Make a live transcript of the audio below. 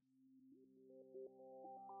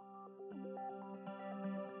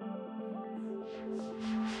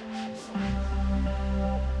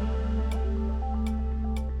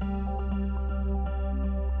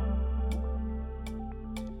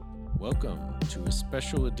welcome to a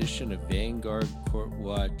special edition of Vanguard Court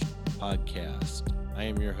Watch podcast. I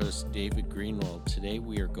am your host, David Greenwald. Today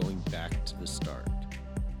we are going back to the start.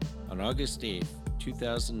 On August 8th,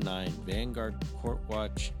 2009, Vanguard Court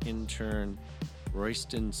Watch intern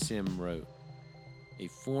Royston Sim wrote, "A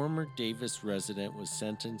former Davis resident was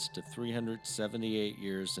sentenced to 378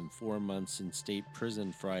 years and 4 months in state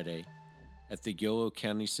prison Friday at the Yolo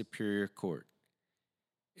County Superior Court.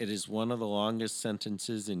 It is one of the longest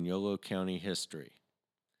sentences in Yolo County history.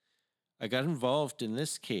 I got involved in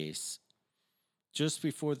this case just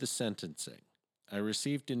before the sentencing. I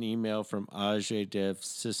received an email from Ajay Dev's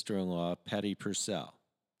sister-in-law, Patty Purcell.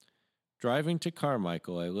 Driving to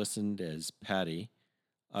Carmichael, I listened as Patty,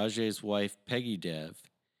 Ajay's wife, Peggy Dev,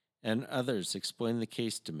 and others explained the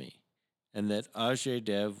case to me, and that Ajay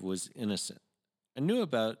Dev was innocent. I knew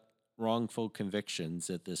about wrongful convictions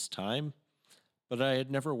at this time, but I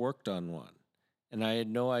had never worked on one, and I had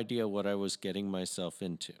no idea what I was getting myself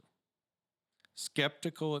into.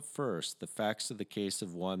 Skeptical at first, the facts of the case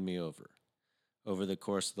have won me over the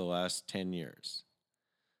course of the last 10 years.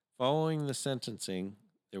 Following the sentencing,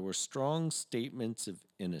 there were strong statements of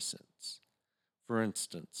innocence. For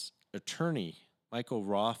instance, attorney Michael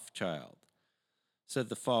Rothschild said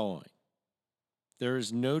the following: "There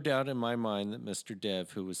is no doubt in my mind that Mr.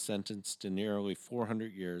 Dev, who was sentenced to nearly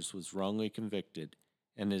 400 years, was wrongly convicted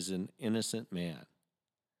and is an innocent man."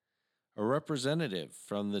 A representative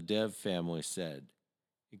from the Dev family said,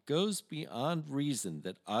 "It goes beyond reason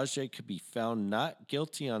that Ajay could be found not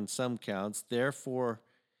guilty on some counts, therefore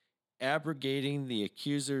abrogating the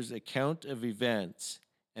accuser's account of events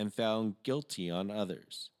and found guilty on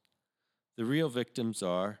others. The real victims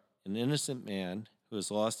are an innocent man who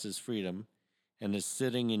has lost his freedom and is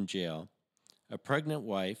sitting in jail, a pregnant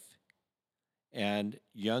wife, and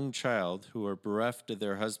young child who are bereft of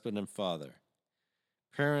their husband and father,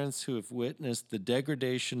 parents who have witnessed the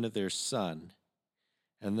degradation of their son,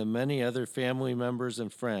 and the many other family members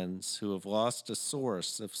and friends who have lost a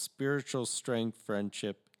source of spiritual strength,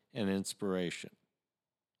 friendship, and inspiration."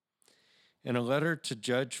 In a letter to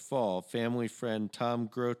Judge Fall, family friend Tom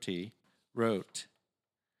Grote wrote,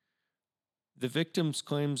 "The victim's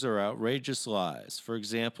claims are outrageous lies. For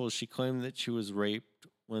example, she claimed that she was raped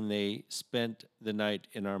when they spent the night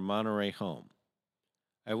in our Monterey home.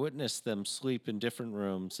 I witnessed them sleep in different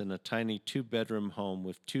rooms in a tiny 2-bedroom home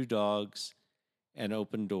with 2 dogs and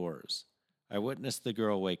open doors. I witnessed the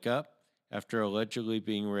girl wake up after allegedly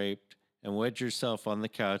being raped and wedge herself on the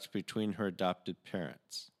couch between her adopted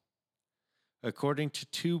parents." According to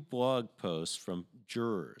 2 blog posts from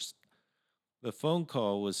jurors, the phone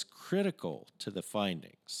call was critical to the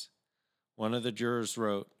findings. One of the jurors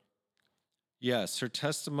wrote, "Yes, her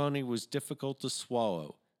testimony was difficult to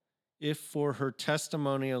swallow. If for her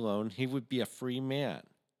testimony alone, he would be a free man.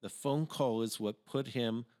 The phone call is what put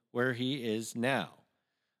him where he is now.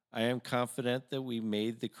 I am confident that we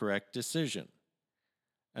made the correct decision."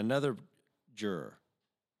 Another juror,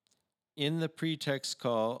 "In the pretext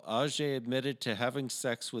call, Ajay admitted to having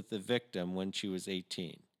sex with the victim when she was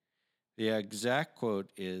 18. The exact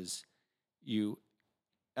quote is, 'You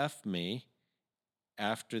F me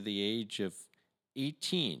after the age of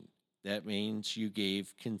 18. That means you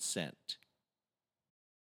gave consent.'"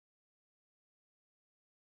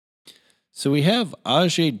 So we have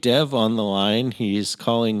Ajay Dev on the line. He's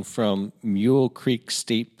calling from Mule Creek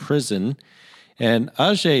State Prison. And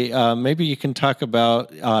Ajay, maybe you can talk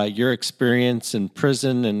about your experience in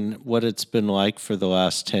prison and what it's been like for the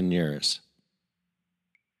last 10 years.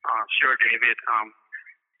 Sure, David.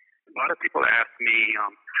 A lot of people ask me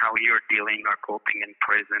how you're dealing or coping in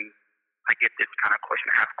prison. I get this kind of question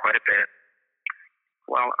asked quite a bit.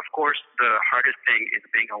 Well, of course, the hardest thing is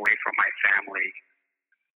being away from my family.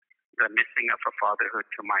 The missing of a fatherhood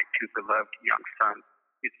to my 2 beloved young sons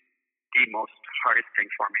is the most hardest thing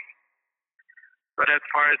for me. But as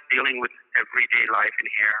far as dealing with everyday life in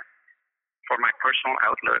here, for my personal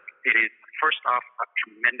outlook, it is first off a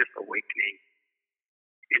tremendous awakening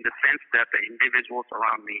in the sense that the individuals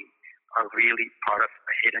around me are really part of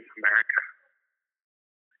a hidden America.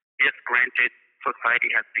 Yes, granted, society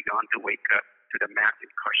has begun to wake up to the mass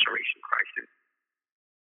incarceration crisis.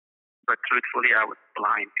 But truthfully, I was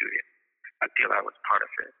blind to it until I was part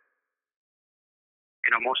of it.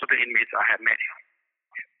 Most of the inmates I have met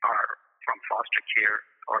are from foster care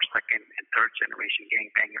or second and third generation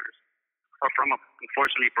gangbangers, or from a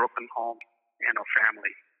unfortunately broken home and a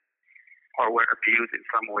family, or were abused in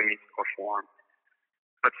some ways or form.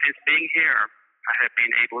 But since being here, I have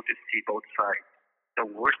been able to see both sides, the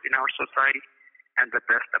worst in our society and the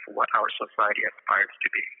best of what our society aspires to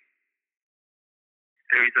be.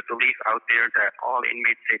 There is a belief out there that all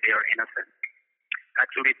inmates say they are innocent.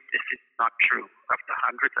 Actually, this is not true. Of the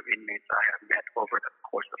hundreds of inmates I have met over the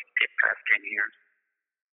course of the past 10 years,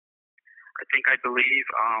 I believe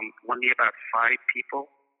only about 5 people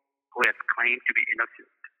who have claimed to be innocent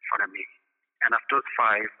in front of me. And of those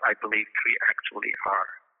 5, I believe 3 actually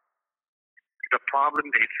are. The problem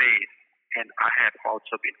they face, and I have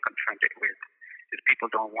also been confronted with, is people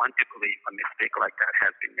don't want to believe a mistake like that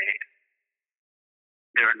has been made.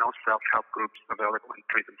 There are no self-help groups available in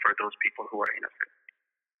prison for those people who are innocent.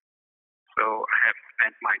 So I have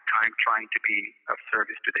spent my time trying to be of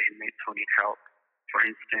service to the inmates who need help. For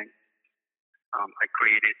instance, I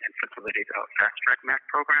created and facilitated a fast-track MAC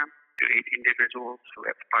program to aid individuals who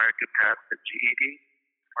aspire to pass the GED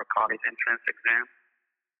or college entrance exam.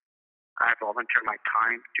 I volunteer my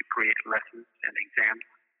time to create lessons and exams,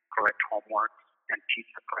 correct homework, and teach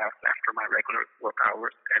the class after my regular work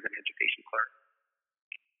hours as an education clerk.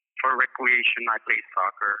 For recreation, I play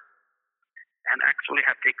soccer and actually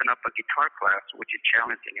have taken up a guitar class, which is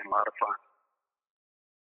challenging and a lot of fun.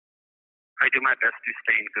 I do my best to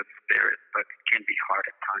stay in good spirits, but it can be hard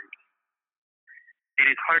at times. It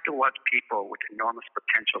is hard to watch people with enormous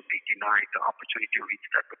potential be denied the opportunity to reach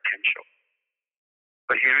that potential.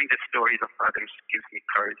 But hearing the stories of others gives me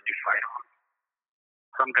courage to fight on.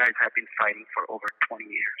 Some guys have been fighting for over 20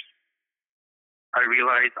 years. I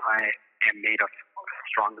realize I am made of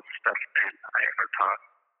stronger stuff than I ever thought.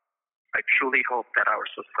 I truly hope that our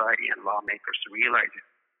society and lawmakers realize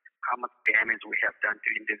how much damage we have done to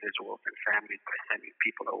individuals and families by sending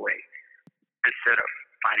people away instead of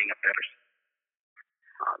finding a better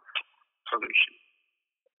solution.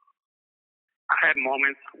 I have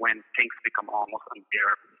moments when things become almost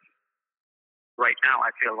unbearable. Right now,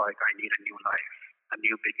 I feel like I need a new life, a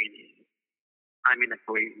new beginning. I'm in a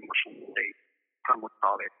great emotional state. Some would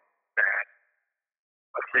call it bad.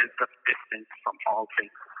 A sense of distance from all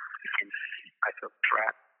things. I feel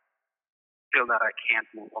trapped. Feel that I can't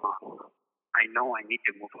move on. I know I need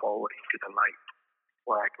to move forward into the light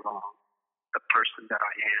where I belong. The person that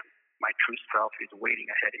I am, my true self, is waiting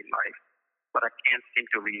ahead in life, but I can't seem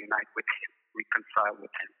to reunite with him, reconcile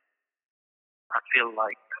with him. I feel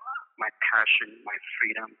like my passion, my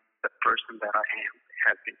freedom, the person that I am,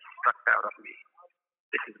 has been sucked out of me.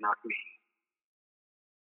 This is not me.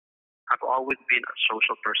 I've always been a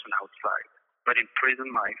social person outside, but in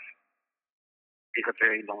prison life is a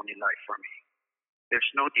very lonely life for me.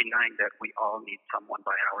 There's no denying that we all need someone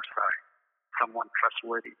by our side, someone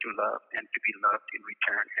trustworthy to love and to be loved in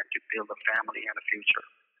return and to build a family and a future.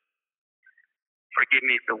 Forgive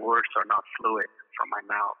me if the words are not fluid from my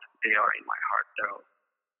mouth. They are in my heart, though.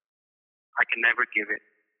 I can never give it.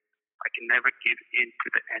 I can never give in to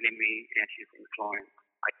the enemy and his influence.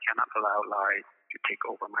 I cannot allow lies to take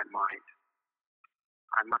over my mind.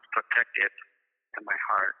 I must protect it and my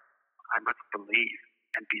heart. I must believe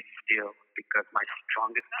and be still because my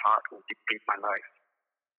strongest heart will dictate my life.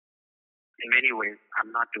 In many ways,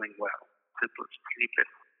 I'm not doing well.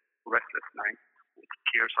 Sleepless, restless nights with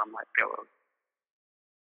tears on my pillow.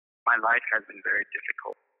 My life has been very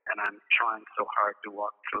difficult, and I'm trying so hard to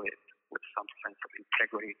walk through it with some sense of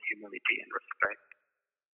integrity, humility, and respect.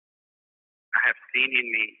 I have seen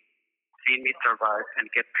me survive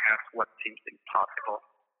and get past what seems impossible.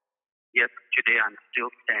 Yet today I'm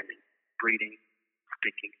still standing, breathing,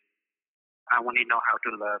 speaking. I only know how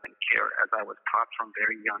to love and care as I was taught from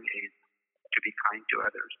very young age to be kind to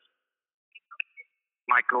others.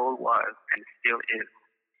 My goal was and still is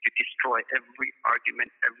to destroy every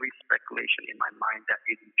argument, every speculation in my mind that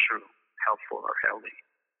isn't true, helpful, or healthy.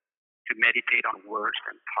 To meditate on words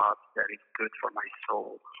and thoughts that is good for my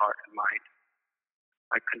soul, heart, and mind.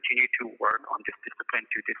 I continue to work on this discipline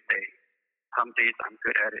to this day. Some days I'm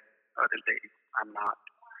good at it, other days I'm not.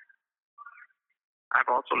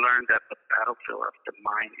 I've also learned that the battlefield of the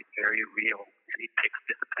mind is very real, and it takes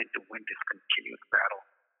discipline to win this continuous battle.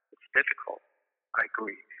 It's difficult, I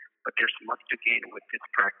agree, but there's much to gain with this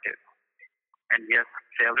practice. And yes,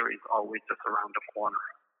 failure is always just around the corner,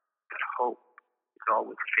 but hope is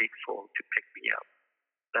always faithful to pick me up,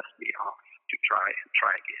 dust me off, to try and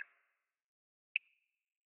try again.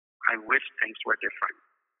 I wish things were different.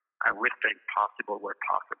 I wish the impossible were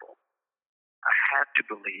possible. I had to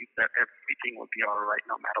believe that everything will be all right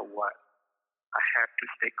no matter what. I had to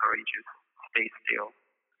stay courageous, stay still,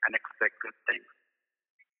 and expect good things.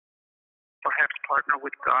 Perhaps partner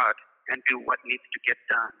with God and do what needs to get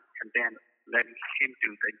done, and then let Him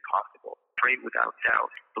do the impossible. Pray without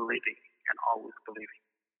doubt, believing, and always believing.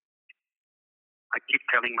 I keep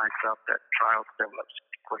telling myself that trials develop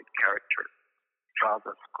great character, draws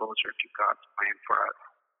us closer to God's plan for us.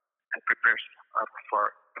 and prepares us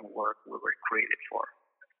for the work we were created for.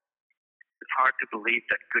 It's hard to believe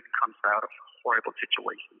that good comes out of horrible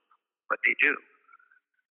situations, but they do.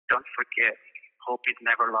 Don't forget, hope is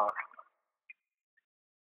never lost.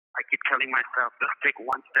 I keep telling myself, just take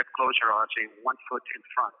one step closer, Ajay, one foot in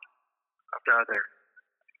front of the other.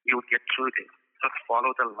 You'll get through this. Just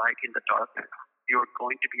follow the light in the darkness. You're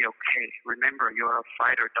going to be okay. Remember, you're a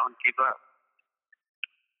fighter. Don't give up.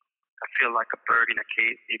 I feel like a bird in a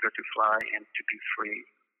cage, eager to fly and to be free.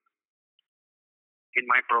 In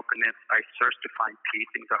my brokenness, I search to find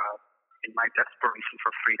peace in God. In my desperation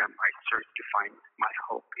for freedom, I search to find my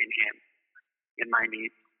hope in Him. In my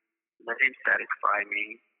need, let Him satisfy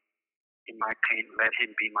me. In my pain, let Him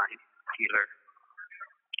be my healer.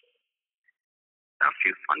 A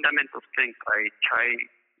few fundamental things I try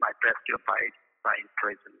my best to abide by in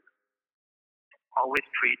prison. Always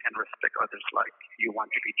treat and respect others like you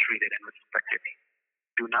want to be treated and respected.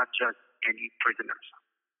 Do not judge any prisoners.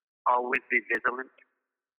 Always be vigilant.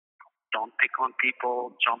 Don't pick on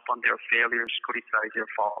people, jump on their failures, criticize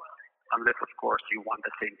their faults, unless, of course, you want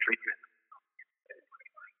the same treatment.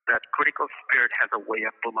 That critical spirit has a way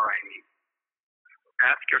of boomeranging.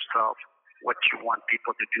 Ask yourself what you want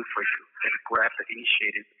people to do for you, then grab the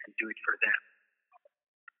initiative and do it for them.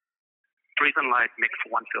 Prison life makes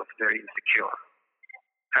one feel very insecure.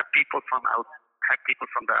 Have people from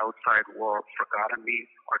the outside world forgotten me,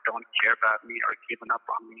 or don't care about me, or given up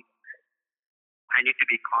on me? I need to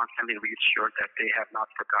be constantly reassured that they have not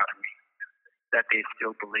forgotten me, that they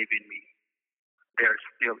still believe in me. They are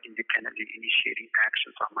still independently initiating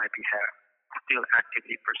actions on my behalf, still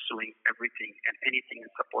actively pursuing everything and anything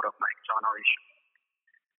in support of my exoneration,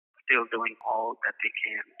 still doing all that they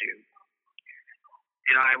can do.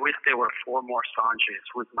 I wish there were 4 more Sanjays,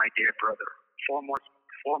 who is my dear brother, 4 more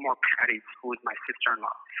Pattys, who is my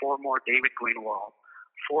sister-in-law, 4 more David Greenwald,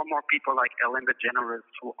 4 more people like Ellen DeGeneres,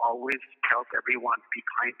 who always tells everyone, be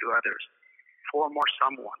kind to others, 4 more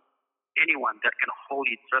someone, anyone that can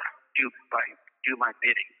wholly just do my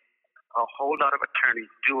bidding. A whole lot of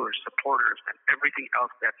attorneys, doers, supporters, and everything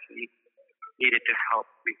else that's needed to help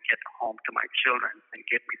me get home to my children and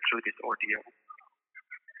get me through this ordeal.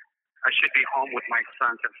 I should be home with my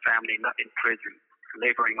sons and family, not in prison,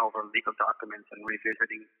 laboring over legal documents and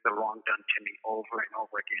revisiting the wrong done to me over and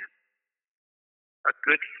over again. A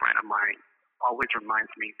good friend of mine always reminds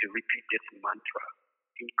me to repeat this mantra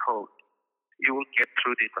in code. You will get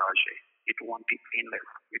through this, Ajay. It won't be painless.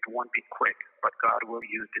 It won't be quick, but God will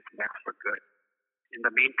use this mess for good. In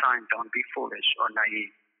the meantime, don't be foolish or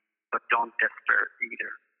naive, but don't despair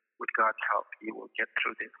either. With God's help, you will get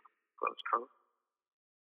through this. Close quote.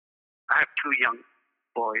 I have 2 young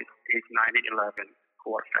boys, aged 9 and 11, who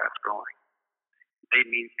are fast growing. They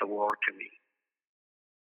mean the world to me.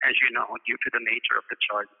 As you know, due to the nature of the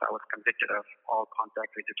charges I was convicted of, all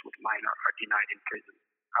contact visits with minor are denied in prison.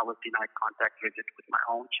 I was denied contact visits with my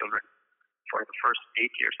own children for the first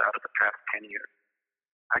 8 years out of the past 10 years.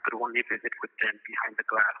 I could only visit with them behind the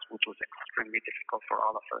glass, which was extremely difficult for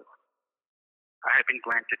all of us. I have been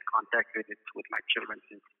granted contact visits with my children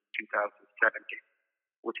since 2017,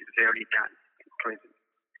 which is rarely done in prison.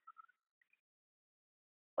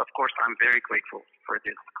 Of course, I'm very grateful for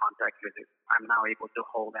this contact visit. I'm now able to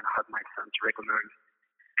hold and hug my sons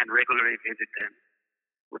regularly visit them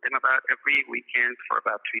with them about every weekend for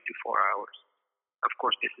about 3 to 4 hours. Of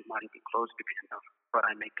course, this is not even close to be enough, but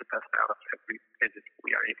I make the best out of every visit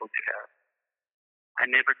we are able to have. I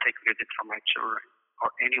never take visits from my children,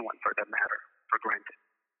 or anyone for that matter, for granted.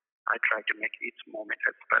 I try to make each moment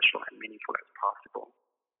as special and meaningful as possible.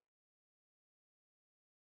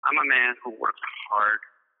 I'm a man who works hard.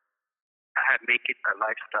 I have made it a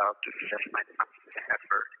lifestyle to invest my time and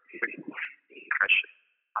effort in precious,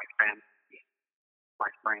 my family,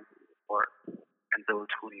 my friends, work, and those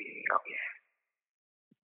who need help.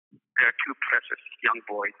 There are 2 precious young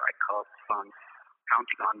boys I call sons,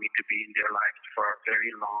 counting on me to be in their lives for a very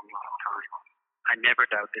long, long time. I never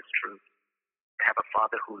doubt this truth. I have a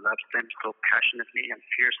father who loves them so passionately and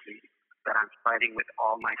fiercely that I'm fighting with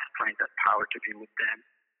all my strength and power to be with them,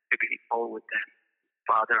 to be whole with them,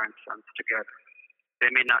 father and sons together. They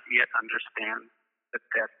may not yet understand the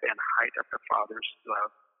depth and height of the father's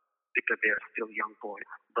love because they are still young boys,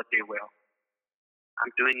 but they will. I'm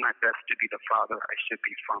doing my best to be the father I should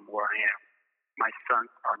be from where I am. My sons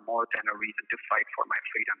are more than a reason to fight for my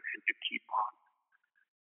freedom and to keep on,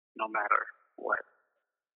 no matter what.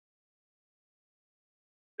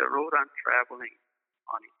 The road I'm traveling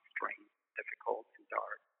on is strange, difficult, and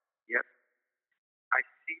dark. Yet, I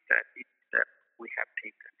see that each step we have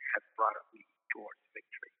taken has brought me towards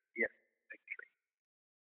victory. Yes, victory.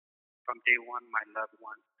 From day one, my loved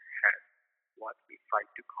ones fight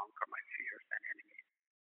to conquer my fears and enemies.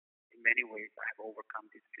 In many ways, I have overcome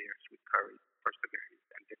these fears with courage, perseverance,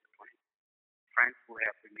 and discipline. Friends who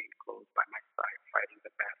have remained close by my side, fighting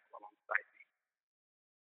the battle alongside me.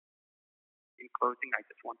 In closing, I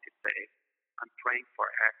just want to say I'm praying for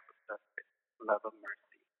acts of justice, love of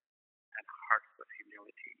mercy, and hearts of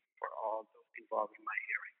humility for all those involved in my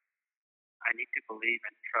hearing. I need to believe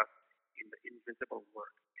and trust in the invisible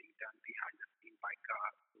work being done behind the scene by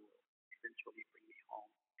God who will eventually bring me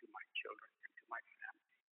home to my children and to my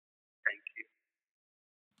family. Thank you.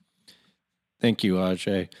 Thank you,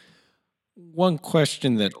 Ajay. One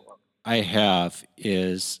question that I have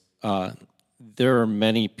is there are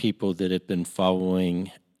many people that have been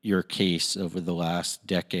following your case over the last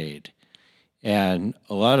decade, and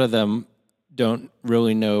a lot of them don't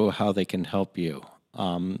really know how they can help you.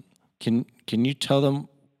 Can you tell them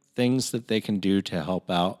things that they can do to help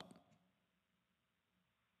out?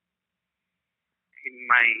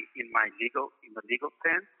 In the legal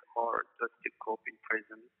sense, or just to cope in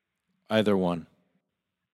prison? Either one.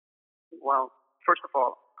 Well, first of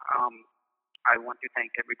all, I want to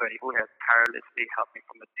thank everybody who has tirelessly helped me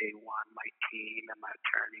from the day one, my team and my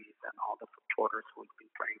attorneys and all the supporters who have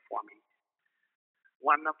been praying for me.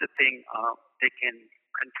 One of the things they can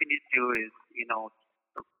continue to do is,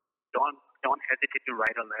 don't hesitate to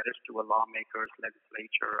write a letters to a lawmakers,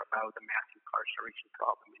 legislature about the mass incarceration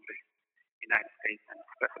problem in the United States and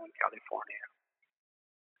especially in California.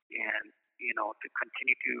 And, to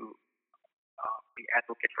continue to be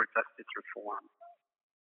advocate for justice reform.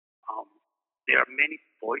 There are many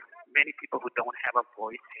people who don't have a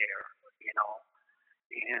voice here,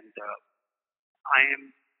 and I am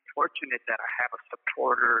fortunate that I have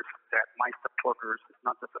my supporters is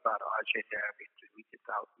not just about Ajay David, it reaches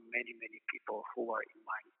out many people who are in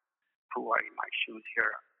my shoes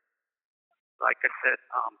here. Like I said,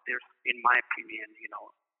 there's, in my opinion,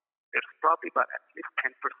 there's probably about at least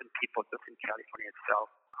 10% people just in California itself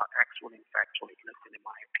are actually and factually innocent, in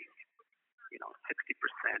my opinion.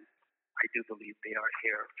 60%, I do believe they are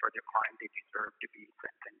here for the crime they deserve to be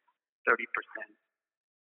sentenced. 30%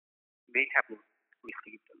 may have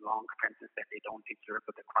received a long sentence that they don't deserve,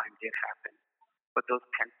 but the crime did happen. But those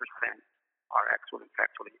 10% are actually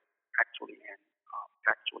and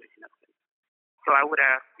factually innocent. So I would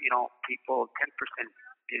ask, people, 10%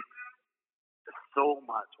 is so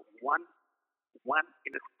much. One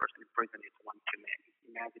innocent person in prison is one too many.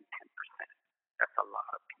 Imagine 10%. That's a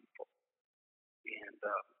lot of people. And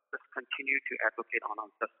let's continue to advocate on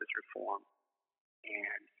justice reform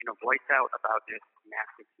and, voice out about this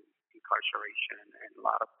massive incarceration and a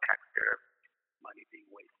lot of taxpayer money being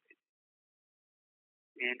wasted.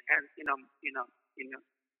 And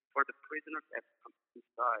for the prisoners at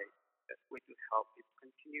inside, best way to help is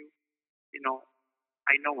continue.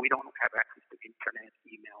 I know we don't have access to internet,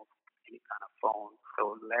 email, any kind of phone,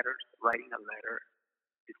 so writing a letter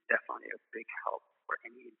is definitely a big help for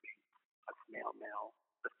any inmate. A snail mail,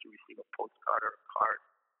 just to receive a postcard or a card,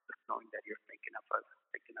 just knowing that you're thinking of us,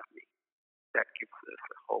 thinking of me. That gives us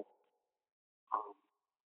a hope.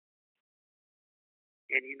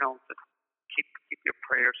 And just keep your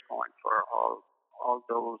prayers going for all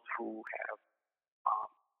those who have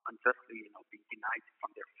unjustly, been denied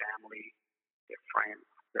from their family, their friends,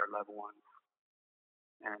 their loved ones,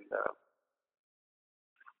 and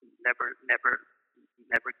never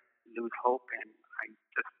lose hope. And I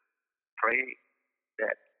just pray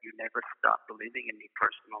that you never stop believing in me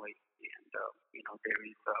personally. And there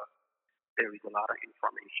is a lot of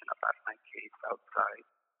information about my case outside,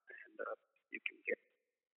 and you can get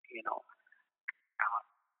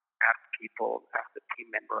ask the team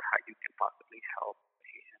member how you can possibly help,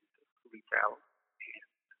 and reach out, and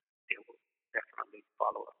they will definitely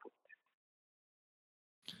follow up with that.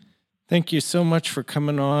 Thank you so much for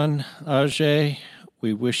coming on, Ajay.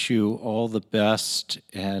 We wish you all the best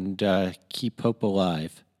and keep hope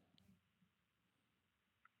alive.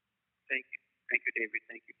 Thank you, David.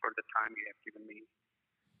 Thank you for the time you have given me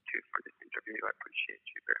for this interview. I appreciate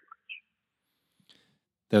you very much.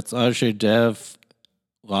 That's Ajay Dev,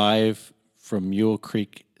 live from Mule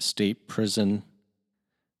Creek State Prison.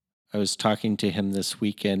 I was talking to him this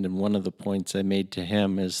weekend, and one of the points I made to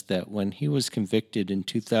him is that when he was convicted in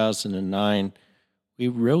 2009, we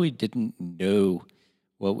really didn't know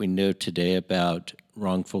what we know today about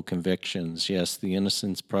wrongful convictions. Yes, the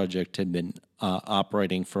Innocence Project had been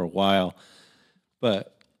operating for a while,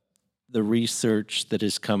 but the research that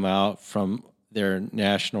has come out from their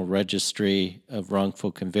National Registry of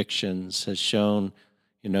Wrongful Convictions has shown,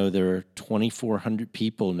 there are 2,400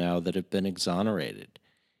 people now that have been exonerated.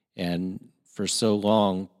 And for so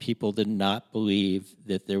long, people did not believe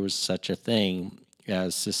that there was such a thing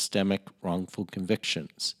has systemic wrongful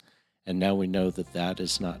convictions. And now we know that that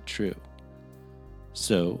is not true.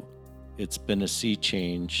 So it's been a sea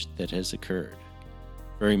change that has occurred.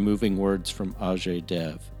 Very moving words from Ajay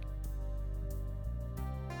Dev.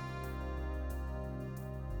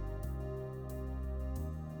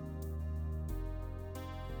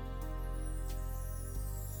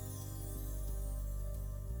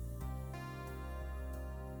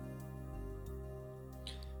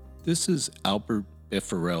 This is Albert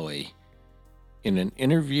Biffarelli. In an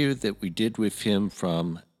interview that we did with him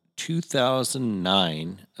from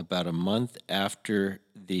 2009, about a month after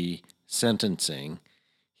the sentencing,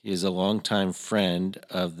 he is a longtime friend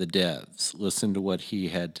of the Devs. Listen to what he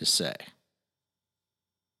had to say.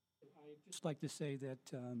 I'd just like to say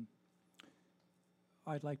that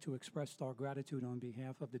I'd like to express our gratitude on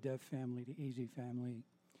behalf of the Dev family, the Easy family,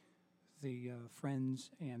 the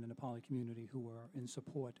friends, and the Nepali community who are in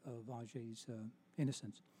support of Ajay's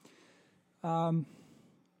innocence.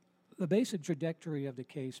 The basic trajectory of the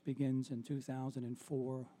case begins in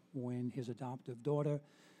 2004 when his adoptive daughter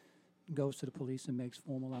goes to the police and makes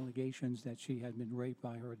formal allegations that she had been raped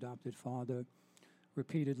by her adopted father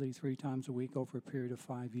repeatedly 3 times a week over a period of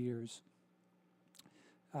 5 years.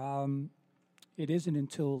 It isn't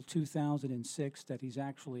until 2006 that he's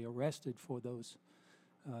actually arrested for those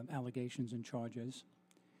allegations and charges.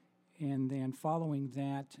 And then following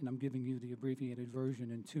that, and I'm giving you the abbreviated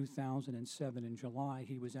version, in 2007 in July,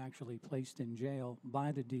 he was actually placed in jail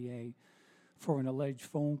by the DA for an alleged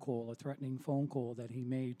phone call, a threatening phone call that he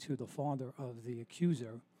made to the father of the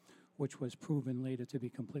accuser, which was proven later to be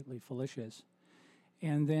completely fallacious.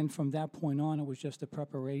 And then from that point on, it was just the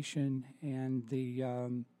preparation and the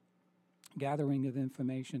gathering of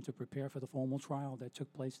information to prepare for the formal trial that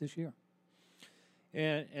took place this year.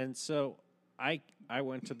 And so I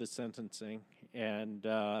went to the sentencing, and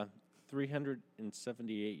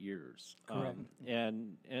 378 years. Correct.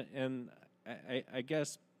 And I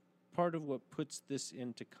guess part of what puts this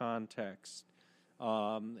into context,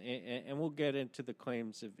 and we'll get into the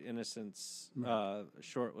claims of innocence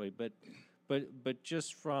shortly, but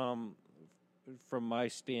just from my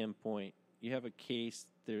standpoint, you have a case.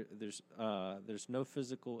 There's no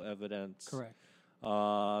physical evidence. Correct.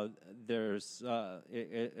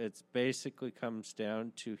 It's basically comes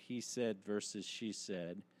down to he said versus she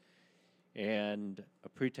said, and a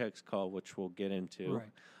pretext call, which we'll get into.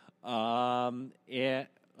 Right.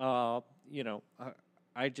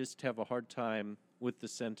 I just have a hard time with the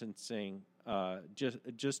sentencing,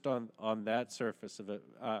 just on that surface of it,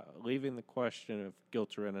 leaving the question of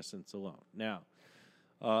guilt or innocence alone. Now,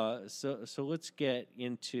 so let's get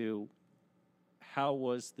into how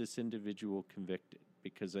was this individual convicted?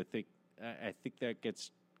 Because I think that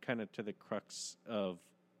gets kind of to the crux of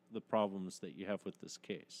the problems that you have with this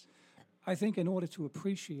case. I think in order to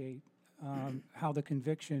appreciate how the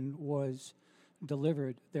conviction was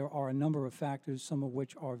delivered, there are a number of factors, some of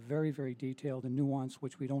which are very, very detailed and nuanced,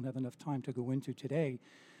 which we don't have enough time to go into today,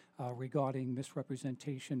 regarding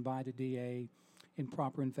misrepresentation by the DA,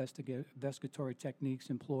 improper investigatory techniques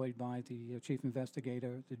employed by the chief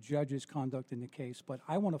investigator, the judge's conduct in the case. But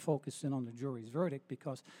I want to focus in on the jury's verdict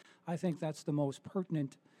because I think that's the most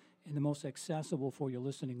pertinent and the most accessible for your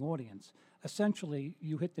listening audience. Essentially,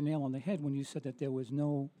 you hit the nail on the head when you said that there was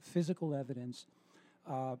no physical evidence,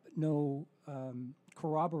 no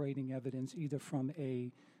corroborating evidence, either from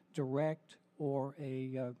a direct or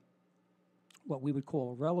a what we would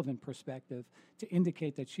call a relevant perspective, to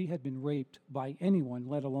indicate that she had been raped by anyone,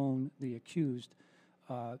 let alone the accused,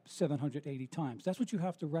 780 times. That's what you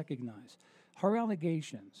have to recognize. Her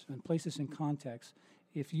allegations, and place this in context,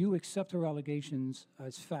 if you accept her allegations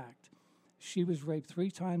as fact, she was raped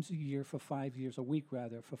 3 times a year for 5 years, a week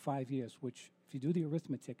rather, for 5 years, which, if you do the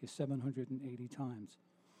arithmetic, is 780 times.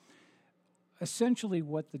 Essentially,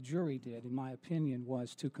 what the jury did, in my opinion,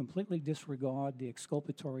 was to completely disregard the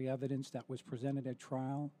exculpatory evidence that was presented at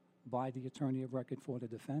trial by the attorney of record for the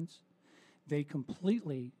defense. They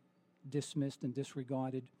completely dismissed and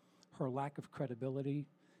disregarded her lack of credibility,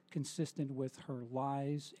 consistent with her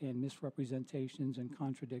lies and misrepresentations and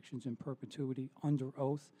contradictions in perpetuity under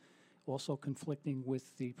oath, also conflicting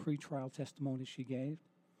with the pretrial testimony she gave.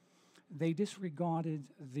 They disregarded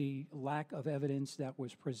the lack of evidence that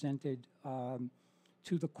was presented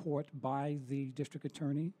to the court by the district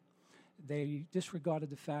attorney. They disregarded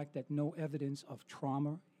the fact that no evidence of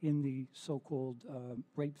trauma in the so-called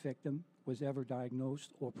rape victim was ever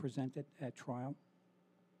diagnosed or presented at trial.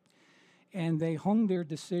 And they hung their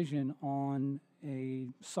decision on a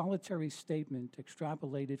solitary statement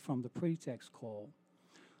extrapolated from the pretext call,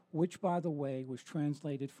 which, by the way, was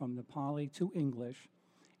translated from Nepali to English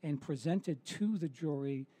and presented to the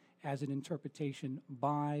jury as an interpretation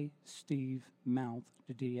by Steve Mount,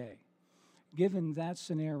 the DA. Given that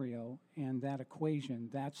scenario and that equation,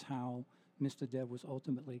 that's how Mr. Dev was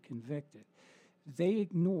ultimately convicted. They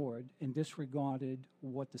ignored and disregarded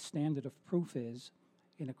what the standard of proof is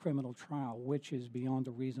in a criminal trial, which is beyond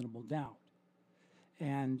a reasonable doubt.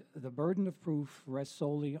 And the burden of proof rests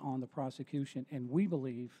solely on the prosecution, and we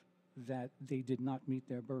believe that they did not meet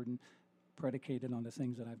their burden predicated on the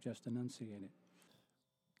things that I've just enunciated.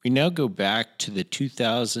 We now go back to the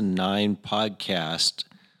 2009 podcast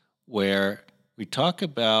where we talk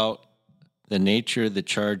about the nature of the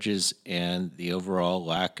charges and the overall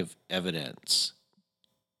lack of evidence.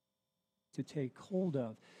 To take hold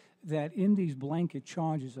of that in these blanket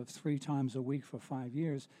charges of 3 times a week for 5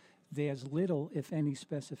 years, there's little, if any,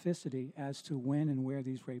 specificity as to when and where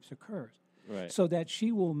these rapes occurred. Right. So that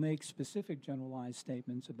she will make specific generalized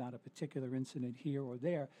statements about a particular incident here or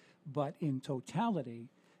there, but in totality,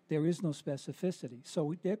 there is no specificity.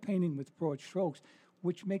 So they're painting with broad strokes,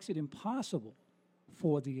 which makes it impossible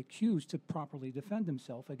for the accused to properly defend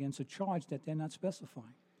himself against a charge that they're not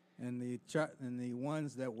specifying. And the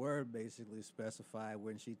ones that were basically specified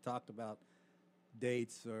when she talked about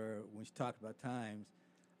dates or when she talked about times,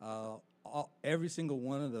 every single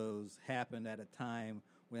one of those happened at a time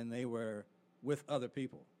when they were with other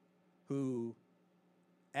people who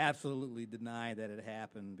absolutely denied that it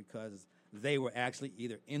happened because they were actually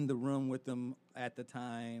either in the room with them at the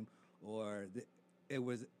time or it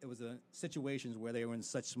was situations where they were in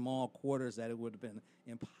such small quarters that it would have been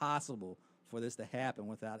impossible for this to happen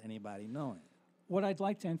without anybody knowing. What I'd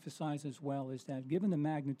like to emphasize as well is that given the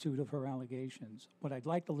magnitude of her allegations, what I'd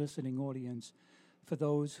like the listening audience, for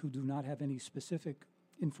those who do not have any specific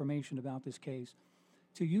information about this case,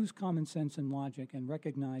 to use common sense and logic and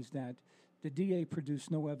recognize that the DA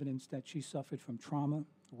produced no evidence that she suffered from trauma,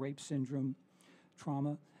 rape syndrome,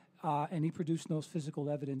 trauma, and he produced no physical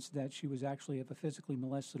evidence that she was actually ever physically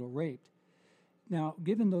molested or raped. Now,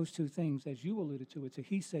 given those two things, as you alluded to, it's a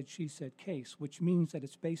he said, she said case, which means that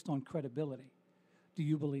it's based on credibility. Do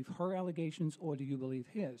you believe her allegations or do you believe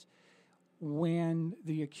his? When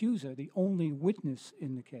the accuser, the only witness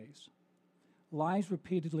in the case, lies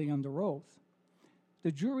repeatedly under oath,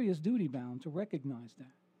 the jury is duty-bound to recognize that.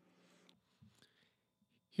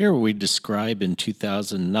 Here we describe in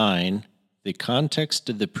 2009 the context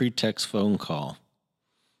of the pretext phone call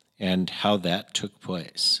and how that took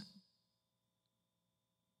place.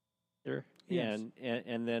 Sure. Yes.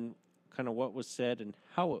 And then kind of what was said and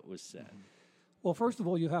how it was said. Well, first of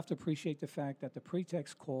all, you have to appreciate the fact that the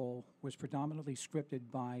pretext call was predominantly scripted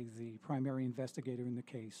by the primary investigator in the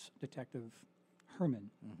case, Detective Herman.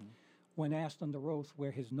 Mm-hmm. When asked under oath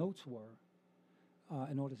where his notes were,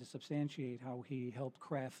 in order to substantiate how he helped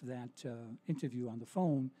craft that interview on the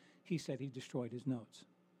phone, he said he destroyed his notes.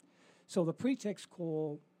 So the pretext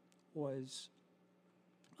call was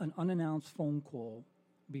an unannounced phone call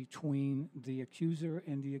between the accuser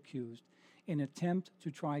and the accused in an attempt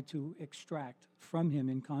to try to extract from him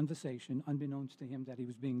in conversation, unbeknownst to him that he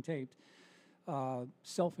was being taped,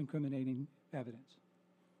 self-incriminating evidence.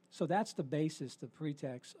 So that's the basis, the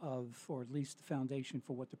pretext of, or at least the foundation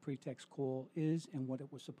for what the pretext call is and what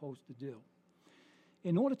it was supposed to do.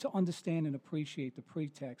 In order to understand and appreciate the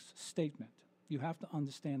pretext statement, you have to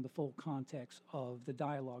understand the full context of the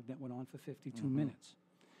dialogue that went on for 52 minutes.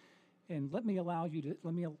 And let me allow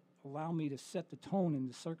me to set the tone and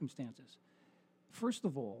the circumstances. First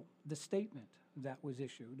of all, the statement that was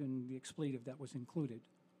issued and the expletive that was included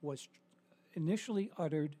was initially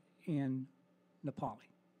uttered in Nepali.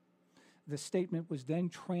 The statement was then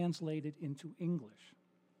translated into English.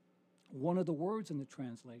 One of the words in the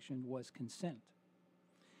translation was consent.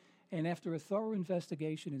 And after a thorough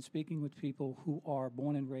investigation and speaking with people who are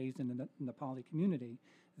born and raised in the Nepali community,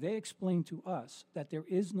 they explained to us that there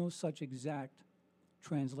is no such exact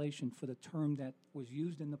translation for the term that was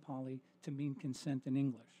used in Nepali to mean consent in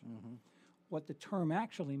English. Mm-hmm. What the term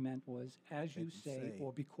actually meant was, as you say,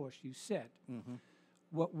 or because you said. Mm-hmm.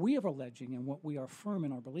 What we are alleging and what we are firm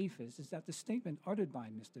in our belief is that the statement uttered by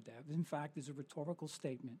Mr. Dev, in fact, is a rhetorical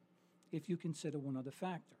statement if you consider one other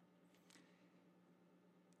factor.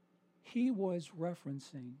 He was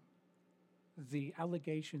referencing the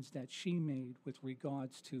allegations that she made with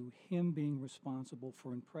regards to him being responsible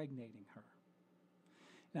for impregnating her.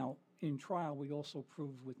 Now, in trial, we also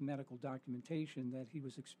proved with medical documentation that he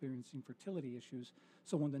was experiencing fertility issues,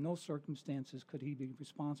 so under no circumstances could he be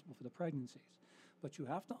responsible for the pregnancies. But you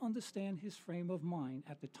have to understand his frame of mind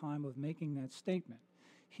at the time of making that statement.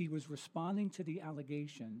 He was responding to the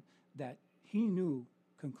allegation that he knew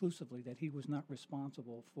conclusively that he was not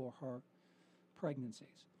responsible for her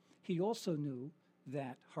pregnancies. He also knew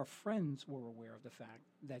that her friends were aware of the fact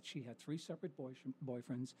that she had 3 separate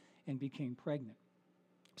boyfriends and became pregnant.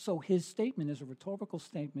 So his statement is a rhetorical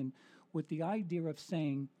statement with the idea of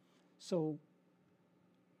saying, so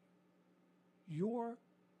you're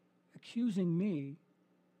accusing me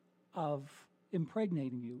of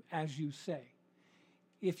impregnating you, as you say.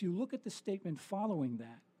 If you look at the statement following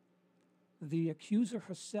that, the accuser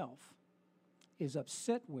herself is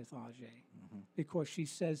upset with Ajay because she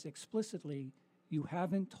says explicitly, you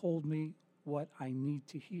haven't told me what I need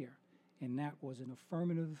to hear. And that was an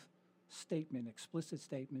affirmative statement, explicit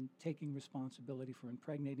statement, taking responsibility for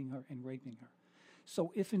impregnating her and raping her.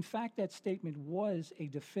 So if in fact that statement was a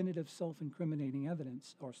definitive self-incriminating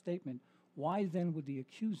evidence or statement, why then would the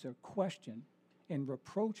accuser question and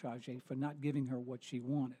reproach Ajay for not giving her what she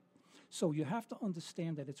wanted? So you have to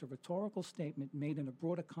understand that it's a rhetorical statement made in a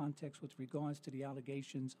broader context with regards to the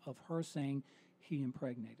allegations of her saying he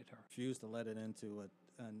impregnated her. Refused to let it into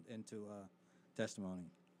testimony.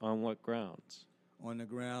 On what grounds? On the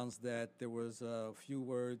grounds that there was a few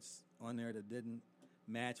words on there that didn't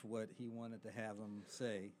match what he wanted to have him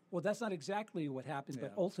say. Well, that's not exactly what happened,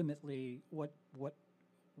 but Yeah. ultimately what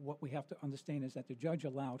we have to understand is that the judge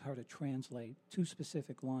allowed her to translate 2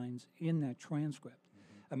 specific lines in that transcript.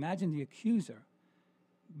 Imagine the accuser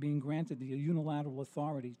being granted the unilateral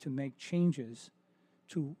authority to make changes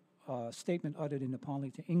to a statement uttered in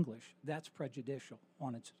Nepali to English. That's prejudicial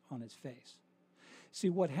on its face. See,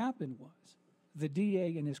 what happened was the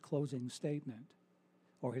DA in his closing statement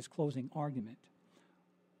or his closing argument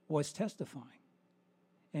was testifying,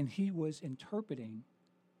 and he was interpreting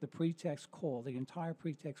the pretext call, the entire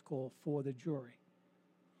pretext call for the jury.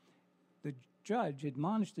 The judge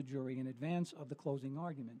admonished the jury in advance of the closing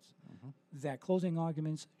arguments that closing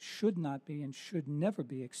arguments should not be and should never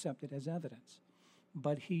be accepted as evidence.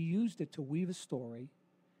 But he used it to weave a story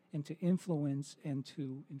and to influence and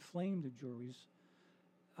to inflame the jury's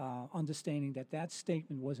understanding that that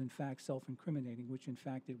statement was in fact self-incriminating, which in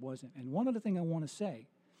fact it wasn't. And one other thing I want to say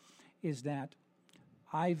is that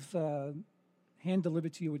I've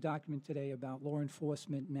hand-delivered to you a document today about law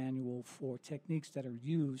enforcement manual for techniques that are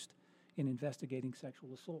used in investigating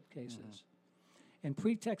sexual assault cases. And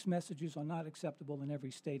pretext messages are not acceptable in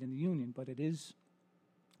every state in the union, but it is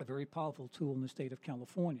a very powerful tool in the state of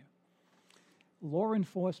California. Law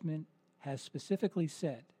enforcement has specifically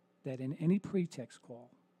said that in any pretext call,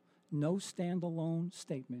 no standalone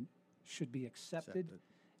statement should be accepted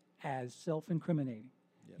as self-incriminating.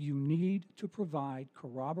 Yep. You need to provide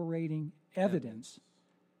corroborating evidence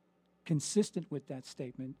consistent with that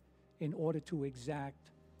statement in order to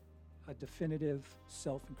exact a definitive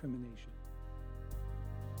self-incrimination.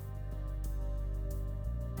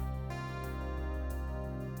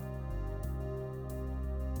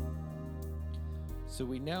 So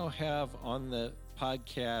we now have on the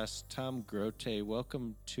podcast Tom Grote.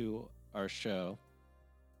 Welcome to our show.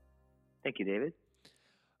 Thank you, David.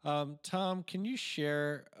 Tom, can you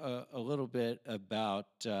share a little bit about,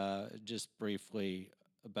 just briefly,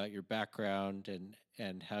 about your background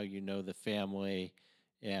and how you know the family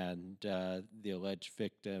and the alleged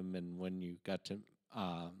victim and when you got to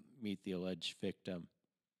meet the alleged victim?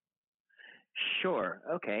 Sure.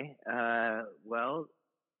 Okay. Well,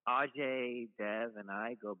 Ajay, Dev, and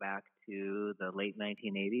I go back to the late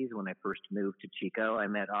 1980s when I first moved to Chico. I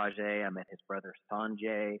met Ajay. I met his brother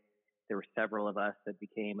Sanjay. There were several of us that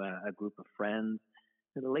became a group of friends.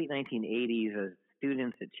 In the late 1980s, as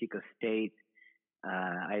students at Chico State,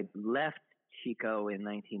 I left Chico in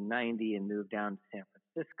 1990 and moved down to San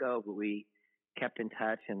Francisco, but we kept in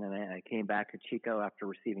touch, and then I came back to Chico after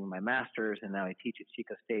receiving my master's, and now I teach at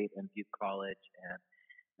Chico State and Butte College, and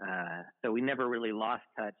so we never really lost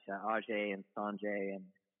touch. Ajay and Sanjay and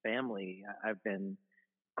family, I've been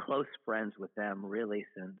close friends with them really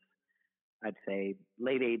since, I'd say,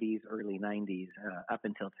 late 80s, early 90s, up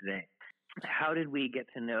until today. How did we get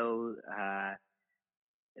to know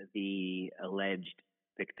the alleged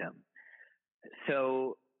victim?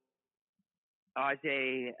 So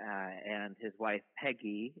Ajay and his wife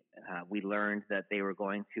Peggy, we learned that they were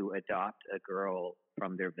going to adopt a girl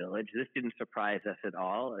from their village. This didn't surprise us at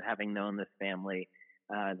all. Having known this family,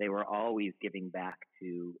 they were always giving back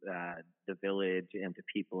to the village and to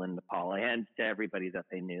people in Nepal and to everybody that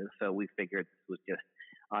they knew. So we figured this was just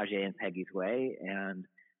Ajay and Peggy's way. And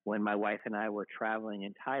when my wife and I were traveling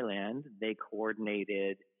in Thailand, they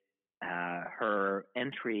coordinated her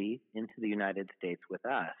entry into the United States with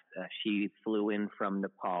us. She flew in from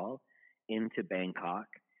Nepal into Bangkok,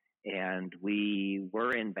 and we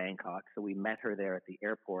were in Bangkok, so we met her there at the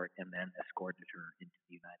airport and then escorted her into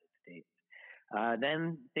the United States.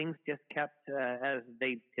 then things just kept as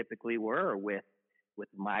they typically were with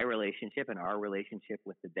my relationship and our relationship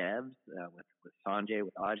with the Devs, with Sanjay,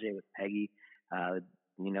 with Ajay, with Peggy.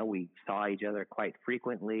 We saw each other quite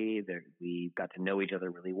frequently. We got to know each other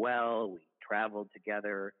really well. We traveled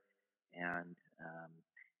together, and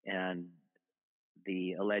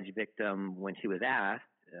the alleged victim, when she was asked,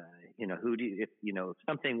 who do you, if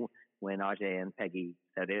something, when Ajay and Peggy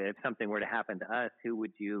said, if something were to happen to us, who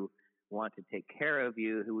would you want to take care of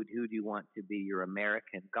you? Who do you want to be your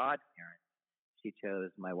American godparent? She chose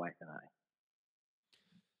my wife and I.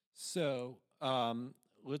 So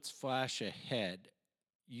let's flash ahead.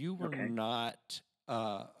 You were Okay. not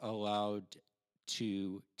allowed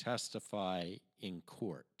to testify in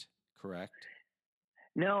court, correct?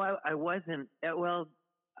 No, I wasn't. Well,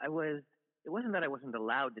 I was. It wasn't that I wasn't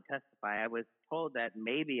allowed to testify. I was told that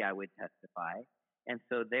maybe I would testify, and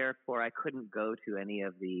so therefore I couldn't go to any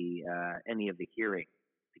of the hearings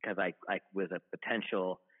because I was a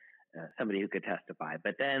potential somebody who could testify.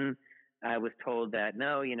 But then I was told that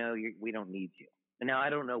no, we don't need you. And now I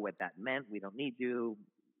don't know what that meant. We don't need you,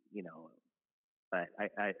 but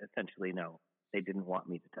I essentially no, they didn't want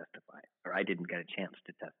me to testify, or I didn't get a chance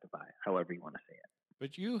to testify, however you want to say it.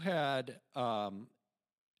 But you had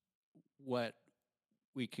what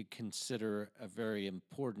we could consider a very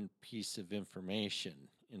important piece of information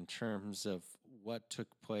in terms of what took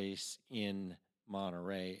place in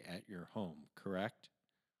Monterey at your home, correct?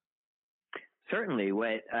 Certainly.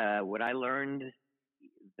 What I learned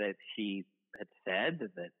that she had said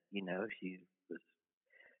that, she was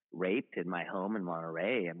raped in my home in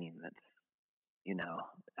Monterey. I mean,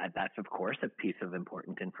 that's of course a piece of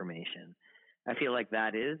important information. I feel like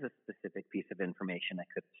that is a specific piece of information I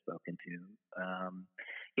could have spoken to.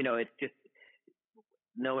 It's just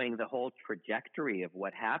knowing the whole trajectory of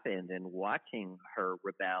what happened and watching her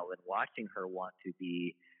rebel and watching her want to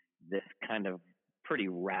be this kind of pretty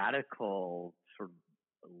radical, sort of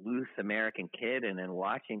loose American kid, and then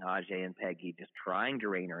watching Ajay and Peggy just trying to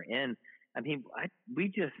rein her in. I mean,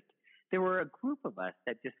 there were a group of us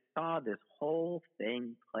that just saw this whole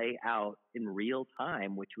thing play out in real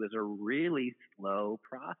time, which was a really slow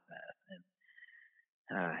process. And,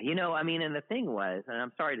 and the thing was, and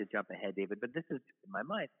I'm sorry to jump ahead, David, but this is in my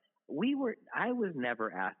mind. I was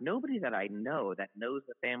never asked, nobody that I know that knows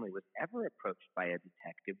the family was ever approached by a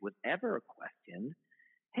detective, was ever questioned.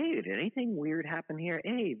 Hey, did anything weird happen here?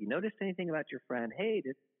 Hey, have you noticed anything about your friend? Hey,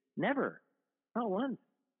 never, not once.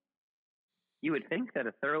 You would think that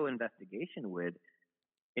a thorough investigation would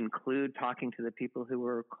include talking to the people who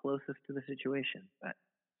were closest to the situation. But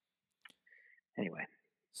anyway.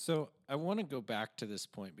 So I want to go back to this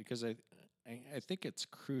point because I think it's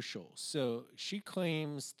crucial. So she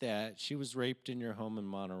claims that she was raped in your home in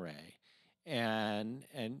Monterey, and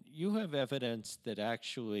you have evidence that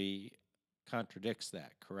actually contradicts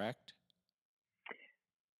that, correct?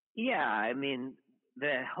 Yeah, I mean,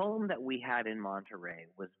 the home that we had in Monterey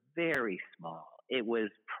was very small. It was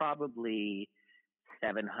probably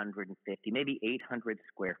 750, maybe 800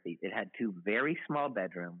 square feet. It had two very small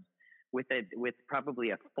bedrooms with probably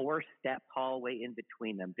a 4-step hallway in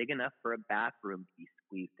between them, big enough for a bathroom to be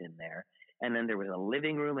squeezed in there. And then there was a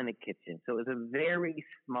living room and a kitchen. So it was a very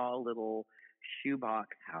small little shoebox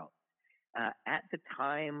house. At the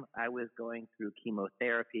time, I was going through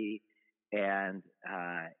chemotherapy, and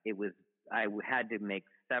I had to make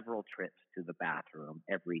several trips to the bathroom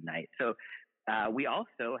every night. So we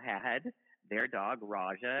also had their dog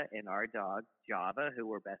Raja and our dog Java, who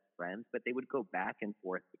were best friends, but they would go back and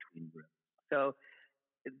forth between rooms. So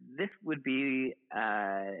this would be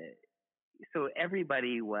so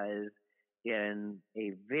everybody was in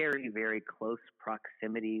a very, very close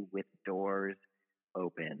proximity with doors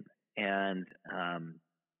open. And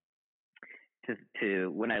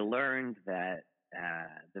when I learned that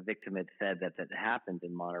the victim had said that happened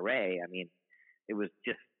in Monterey, I mean, it was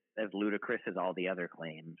just as ludicrous as all the other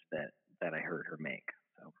claims that I heard her make.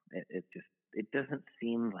 So it doesn't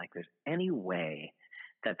seem like there's any way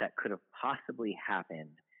that could have possibly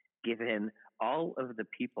happened, given all of the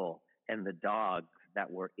people and the dogs that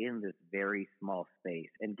were in this very small space,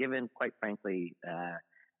 and given, quite frankly,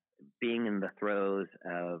 being in the throes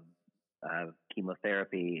of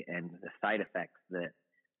chemotherapy and the side effects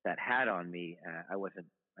that had on me, I wasn't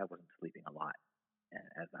sleeping a lot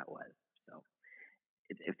as that was. So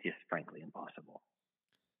it's just frankly impossible.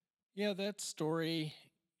 Yeah, that story,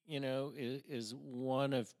 is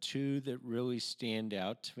one of two that really stand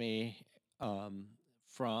out to me from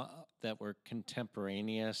that were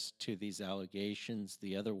contemporaneous to these allegations.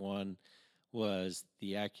 The other one was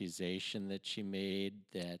the accusation that she made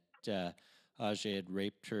that Ajay had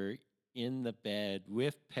raped her in the bed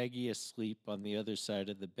with Peggy asleep on the other side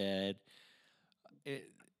of the bed.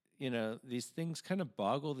 These things kind of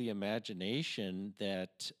boggle the imagination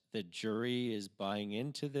that the jury is buying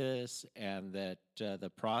into this and that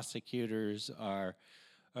the prosecutors are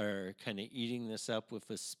kind of eating this up with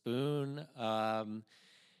a spoon.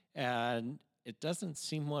 And it doesn't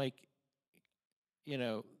seem like,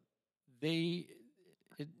 it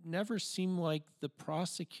never seemed like the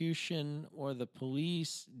prosecution or the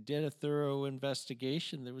police did a thorough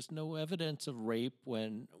investigation. There was no evidence of rape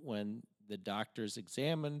when the doctors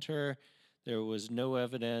examined her. There was no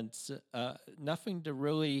evidence, nothing to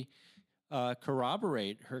really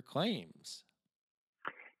corroborate her claims.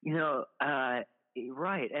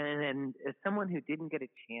 Right. And as someone who didn't get a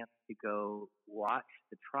chance to go watch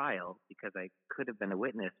the trial because I could have been a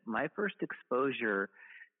witness, my first exposure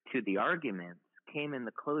to the arguments came in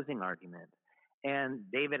the closing argument. And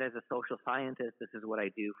David, as a social scientist, this is what I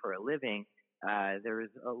do for a living. There is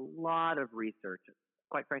a lot of research,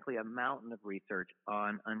 quite frankly, a mountain of research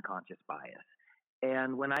on unconscious bias.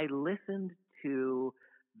 And when I listened to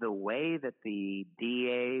the way that the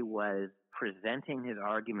DA was presenting his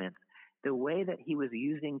arguments, the way that he was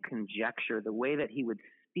using conjecture, the way that he would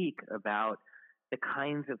speak about the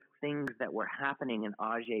kinds of things that were happening in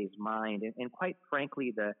Ajay's mind, and quite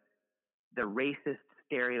frankly, the racist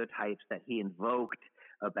stereotypes that he invoked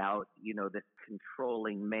about, this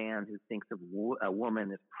controlling man who thinks of a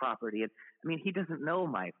woman as property. And I mean, he doesn't know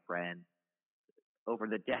my friend over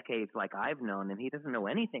the decades like I've known him. He doesn't know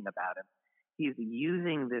anything about him. He's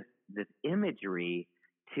using this imagery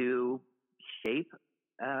to shape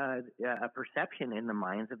a perception in the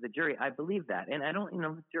minds of the jury. I believe that. And I don't,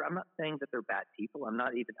 I'm not saying that they're bad people. I'm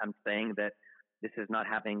saying that this is not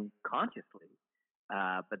happening consciously.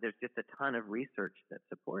 But there's just a ton of research that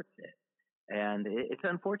supports it. And it's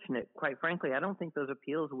unfortunate. Quite frankly, I don't think those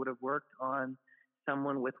appeals would have worked on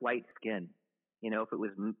someone with white skin. If it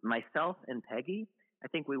was myself and Peggy, I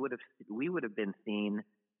think we would have been seen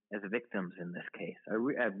as victims in this case. I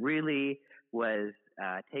really was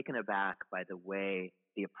taken aback by the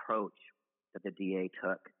approach that the DA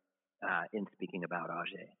took in speaking about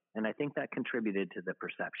Ajay. And I think that contributed to the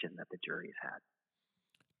perception that the jury's had.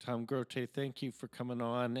 Tom Grote, thank you for coming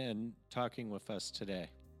on and talking with us today.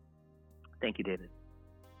 Thank you, David.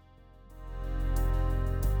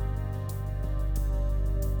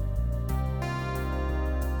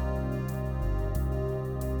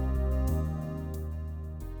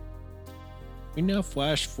 We now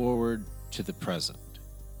flash forward to the present.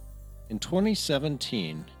 In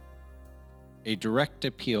 2017, a direct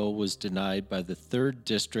appeal was denied by the 3rd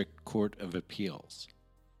District Court of Appeals.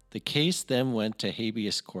 The case then went to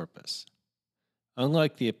habeas corpus.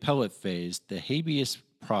 Unlike the appellate phase, the habeas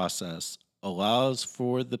process allows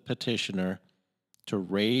for the petitioner to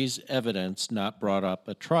raise evidence not brought up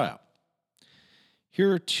at trial.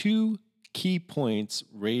 Here are 2 key points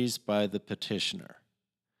raised by the petitioner.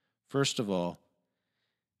 First of all,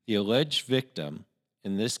 the alleged victim,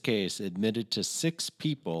 in this case, admitted to 6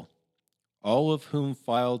 people, all of whom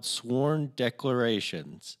filed sworn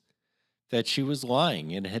declarations that she was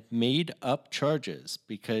lying and had made up charges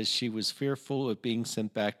because she was fearful of being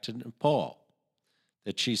sent back to Nepal,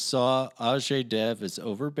 that she saw Ajay Dev as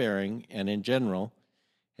overbearing and, in general,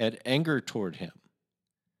 had anger toward him.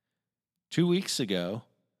 2 weeks ago,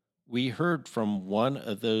 we heard from one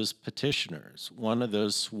of those petitioners, one of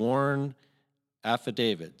those sworn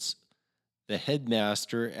affidavits, the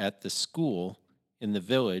headmaster at the school in the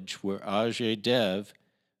village where Ajay Dev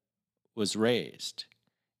was raised.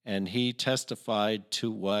 And he testified to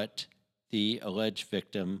what the alleged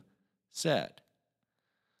victim said.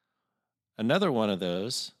 Another one of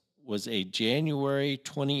those was a January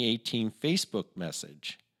 2018 Facebook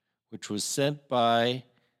message, which was sent by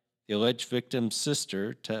the alleged victim's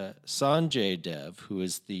sister to Sanjay Dev, who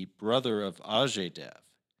is the brother of Ajay Dev.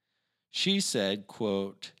 She said,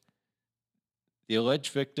 quote, "The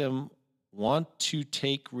alleged victim want to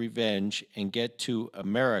take revenge and get to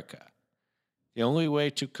America. The only way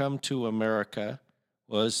to come to America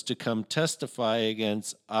was to come testify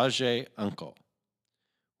against Ajay uncle.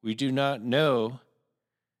 We do not know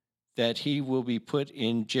that he will be put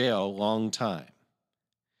in jail long time.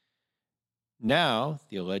 Now,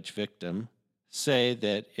 the alleged victim say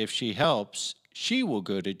that if she helps, she will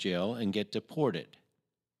go to jail and get deported.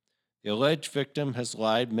 The alleged victim has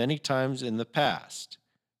lied many times in the past.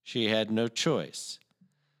 She had no choice.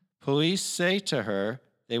 Police say to her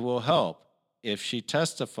they will help if she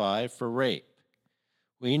testify for rape.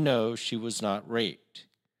 We know she was not raped.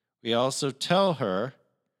 We also tell her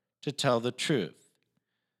to tell the truth,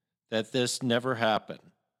 that this never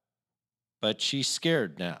happened. But she's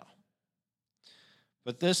scared now.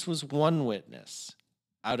 But this was one witness.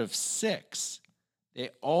 Out of 6, they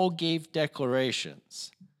all gave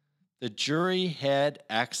declarations. The jury had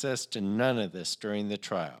access to none of this during the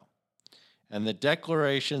trial, and the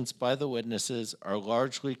declarations by the witnesses are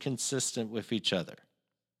largely consistent with each other.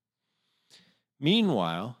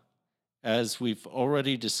 Meanwhile, as we've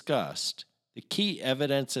already discussed, the key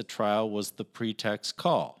evidence at trial was the pretext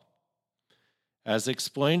call. As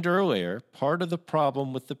explained earlier, part of the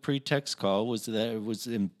problem with the pretext call was that it was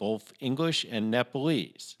in both English and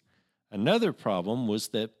Nepalese. Another problem was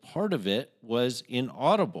that part of it was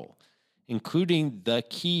inaudible, including the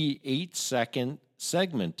key 8-second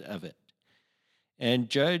segment of it. And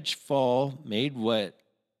Judge Fall made what,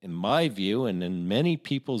 in my view and in many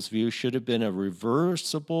people's view, should have been a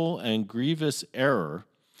reversible and grievous error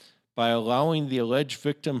by allowing the alleged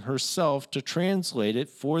victim herself to translate it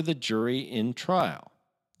for the jury in trial.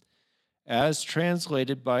 As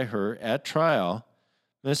translated by her at trial,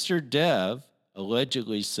 Mr. Dev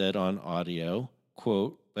allegedly said on audio,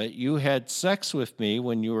 quote, "But you had sex with me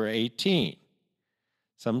when you were 18.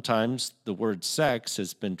 Sometimes the word sex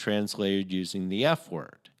has been translated using the F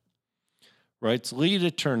word. Writes lead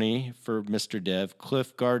attorney for Mr. Dev,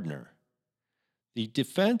 Cliff Gardner. The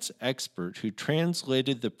defense expert who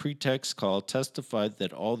translated the pretext call testified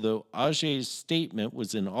that although Ajay's statement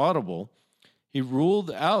was inaudible, he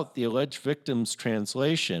ruled out the alleged victim's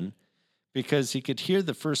translation because he could hear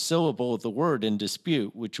the first syllable of the word in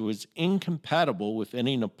dispute, which was incompatible with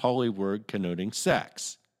any Nepali word connoting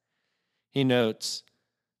sex. He notes,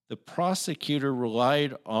 the prosecutor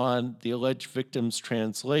relied on the alleged victim's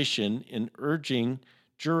translation in urging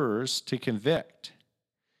jurors to convict.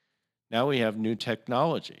 Now we have new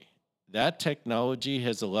technology. That technology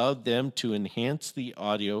has allowed them to enhance the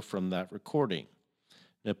audio from that recording.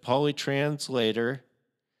 Nepali translator,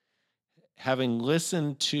 having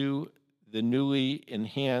listened to the newly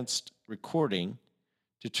enhanced recording,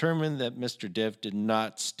 determined that Mr. Dev did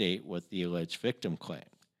not state what the alleged victim claimed.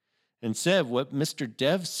 Instead, what Mr.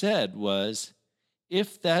 Dev said was,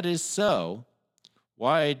 if that is so,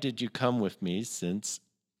 why did you come with me since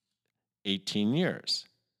 18 years?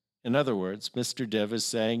 In other words, Mr. Dev is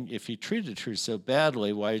saying, if he treated her so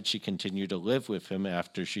badly, why did she continue to live with him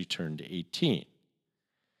after she turned 18?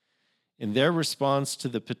 In their response to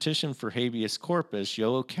the petition for habeas corpus,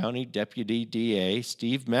 Yolo County Deputy DA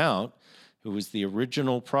Steve Mount, who was the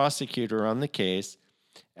original prosecutor on the case,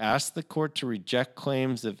 asked the court to reject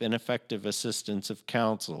claims of ineffective assistance of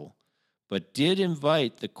counsel, but did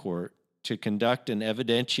invite the court to conduct an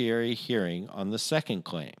evidentiary hearing on the second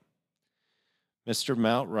claim. Mr.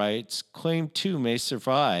 Mount writes, Claim 2 may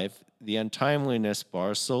survive the untimeliness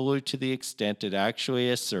bar solely to the extent it actually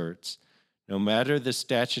asserts, no matter the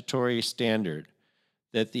statutory standard,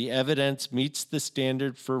 that the evidence meets the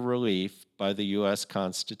standard for relief by the U.S.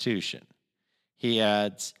 Constitution. He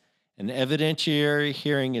adds, an evidentiary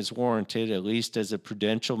hearing is warranted, at least as a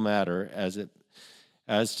prudential matter,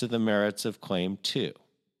 as to the merits of Claim 2.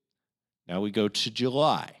 Now we go to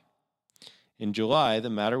July. In July, the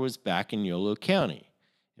matter was back in Yolo County,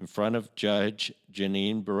 in front of Judge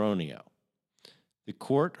Janine Baronio. The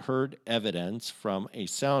court heard evidence from a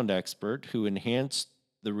sound expert who enhanced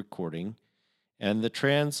the recording and the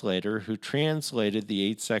translator who translated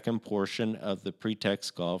the 8-second portion of the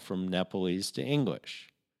pretext call from Nepalese to English.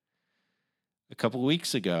 A couple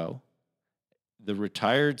weeks ago, the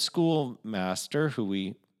retired schoolmaster, who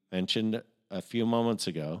we mentioned a few moments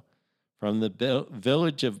ago, from the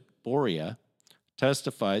village of Boria,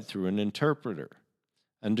 testified through an interpreter.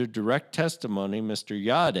 Under direct testimony, Mr.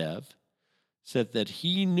 Yadav said that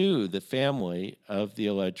he knew the family of the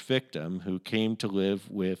alleged victim who came to live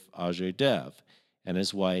with Ajay Dev and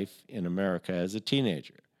his wife in America as a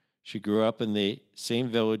teenager. She grew up in the same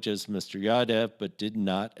village as Mr. Yadav but did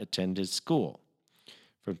not attend his school.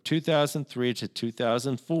 From 2003 to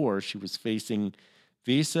 2004, she was facing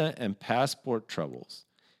visa and passport troubles,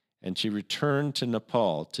 and she returned to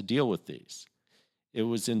Nepal to deal with these. It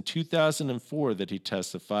was in 2004 that he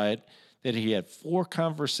testified that he had 4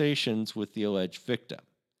 conversations with the alleged victim.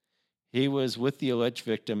 He was with the alleged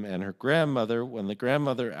victim and her grandmother when the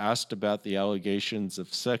grandmother asked about the allegations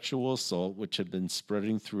of sexual assault which had been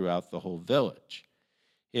spreading throughout the whole village.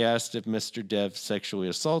 He asked if Mr. Dev sexually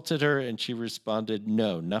assaulted her, and she responded,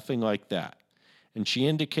 no, nothing like that. And she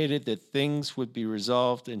indicated that things would be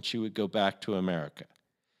resolved and she would go back to America.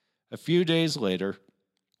 A few days later,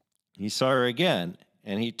 he saw her again,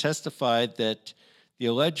 and he testified that the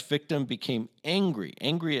alleged victim became angry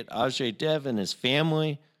at Ajay Dev and his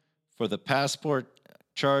family for the passport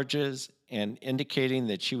charges and indicating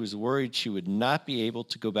that she was worried she would not be able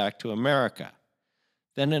to go back to America.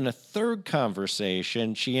 Then in a third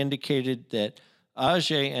conversation, she indicated that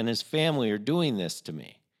Ajay and his family are doing this to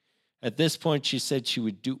me. At this point, she said she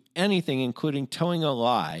would do anything, including telling a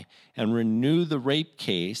lie, and renew the rape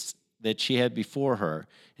case that she had before her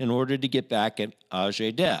in order to get back at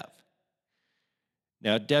Ajay Dev.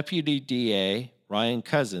 Now, Deputy DA Ryan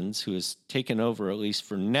Cousins, who has taken over, at least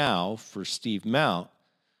for now, for Steve Mount,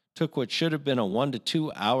 took what should have been a 1 to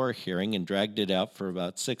 2 hour hearing and dragged it out for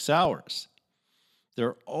about 6 hours. There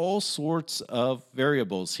are all sorts of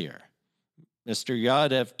variables here. Mr.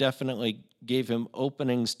 Yadav definitely gave him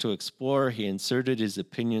openings to explore. He inserted his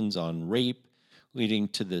opinions on rape, leading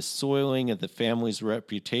to the soiling of the family's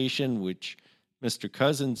reputation, which Mr.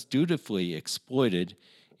 Cousins dutifully exploited,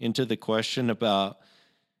 into the question about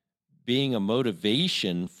being a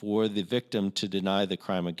motivation for the victim to deny the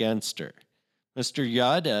crime against her. Mr.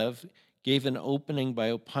 Yadav gave an opening by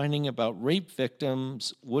opining about rape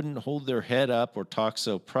victims wouldn't hold their head up or talk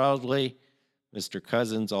so proudly. Mr.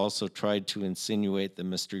 Cousins also tried to insinuate that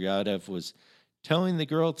Mr. Yadav was telling the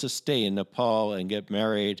girl to stay in Nepal and get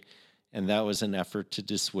married, and that was an effort to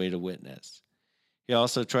dissuade a witness. He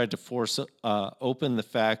also tried to force open the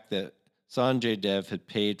fact that Sanjay Dev had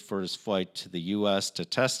paid for his flight to the U.S. to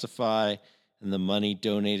testify, and the money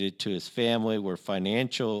donated to his family were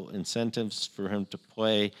financial incentives for him to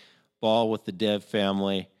play ball with the Dev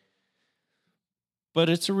family. But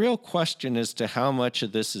it's a real question as to how much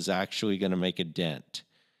of this is actually going to make a dent.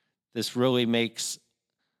 This really makes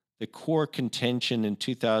the core contention in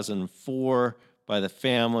 2004 by the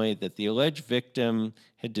family that the alleged victim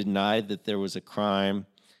had denied that there was a crime,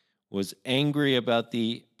 was angry about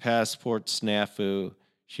the passport snafu.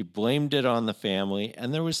 She blamed it on the family,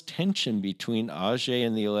 and there was tension between Ajay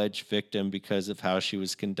and the alleged victim because of how she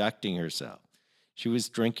was conducting herself. She was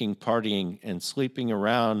drinking, partying, and sleeping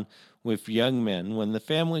around with young men when the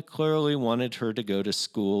family clearly wanted her to go to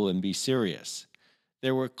school and be serious.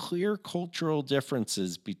 There were clear cultural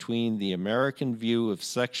differences between the American view of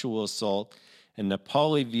sexual assault and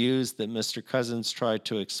Nepali views that Mr. Cousins tried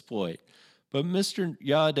to exploit. But Mr.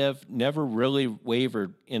 Yadav never really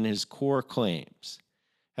wavered in his core claims.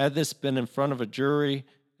 Had this been in front of a jury,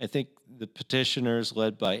 I think the petitioners,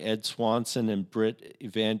 led by Ed Swanson and Britt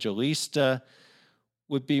Evangelista,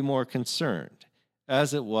 would be more concerned.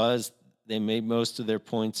 As it was, they made most of their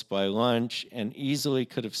points by lunch and easily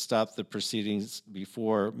could have stopped the proceedings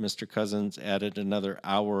before Mr. Cousins added another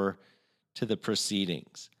hour to the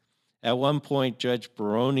proceedings. At one point, Judge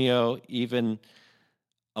Baronio, even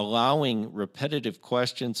allowing repetitive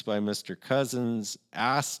questions by Mr. Cousins,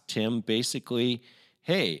 asked him basically,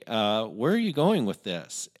 hey, where are you going with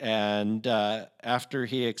this? And after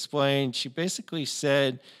he explained, she basically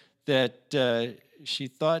said that she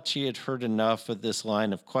thought she had heard enough of this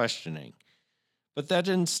line of questioning. But that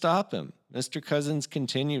didn't stop him. Mr. Cousins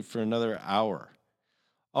continued for another hour.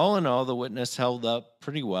 All in all, the witness held up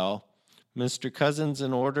pretty well. Mr. Cousins,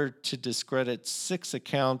 in order to discredit 6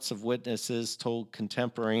 accounts of witnesses told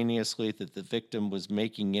contemporaneously that the victim was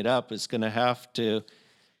making it up, is going to have to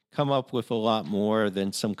come up with a lot more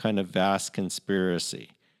than some kind of vast conspiracy.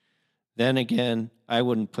 Then again, I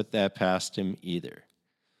wouldn't put that past him either.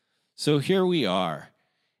 So here we are,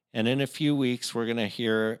 and in a few weeks, we're going to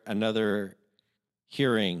hear another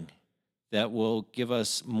hearing that will give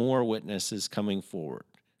us more witnesses coming forward.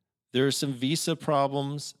 There are some visa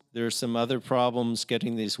problems. There are some other problems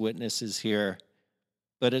getting these witnesses here.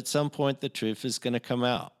 But at some point, the truth is going to come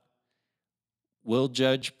out. Will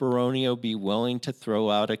Judge Baronio be willing to throw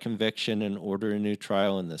out a conviction and order a new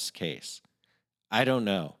trial in this case? I don't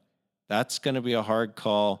know. That's going to be a hard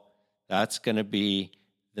call. That's going to be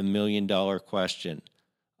the million-dollar question.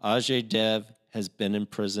 Ajay Dev has been in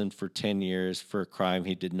prison for 10 years for a crime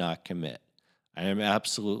he did not commit. I am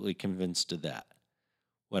absolutely convinced of that.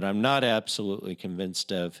 What I'm not absolutely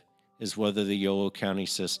convinced of is whether the Yolo County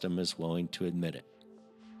system is willing to admit it.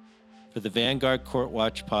 For the Vanguard Court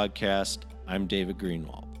Watch podcast, I'm David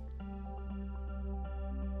Greenwald.